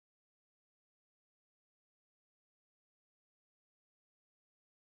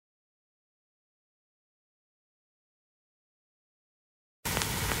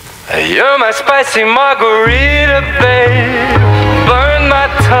You're my spicy margarita, babe. Burn my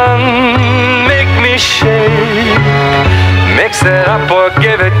tongue, make me shake. Mix it up or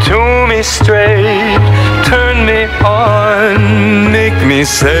give it to me straight. Turn me on, make me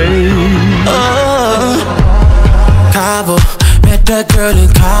say, Cabo, met that girl in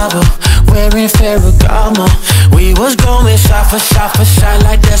Cabo, wearing Ferragamo. We was going shot for shot for shot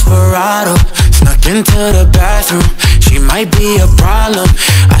like Desperado. Snuck into the bathroom, she might be a problem.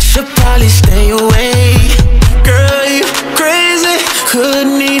 I should probably stay away. Girl, you crazy,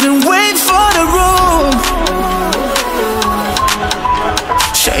 couldn't even wait for the room.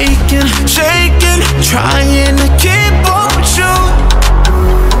 Shaking, shaking, trying to keep up with you.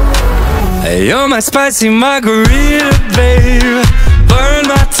 You're my spicy margarita, babe. Burn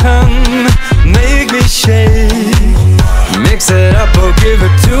my tongue, make me shake. Mix it up or give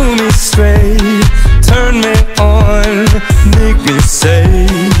it to me straight. Turn me on, make me say,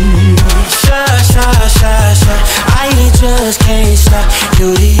 Sha, sha, sha, sha, I just can't stop.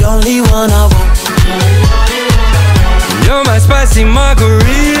 You're the only one I want. you're my spicy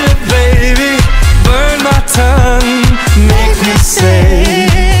margarita, baby. Burn my tongue, make me say.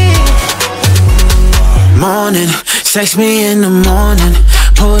 Morning, sex me in the morning,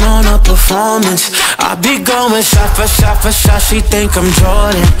 put on a performance. I be going shot for shot for shot. She think I'm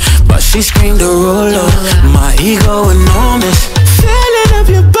Jordan, but she screamed Derulo. My ego enormous. Feeling up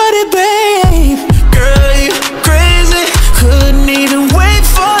your body, babe. Girl, you crazy, couldn't even wait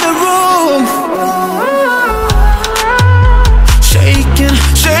for the room. Shaking,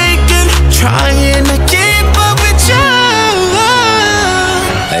 shaking, trying to keep up with you.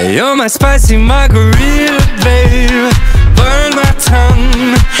 You're my spicy margarita, babe. Burn my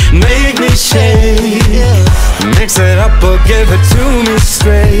tongue, make me shake. Mix it up or give it to me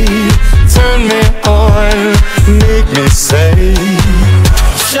straight. Turn me on, make me say,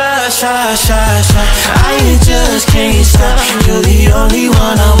 Sha, sha, sha, sha, I just can't stop. You're the only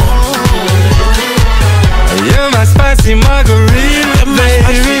one I want. you're my spicy margarita,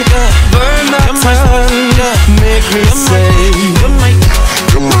 baby. Burn my tongue, make me say,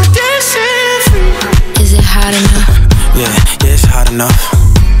 Is it hot enough? Yeah, it's hot enough.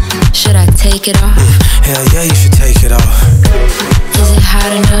 Should I take it off? Hell yeah, you should take it off. Is it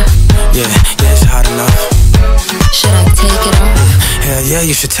hot enough? Yeah, it's hot enough. Should I take it off? Hell yeah,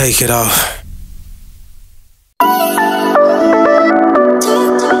 you should take it off.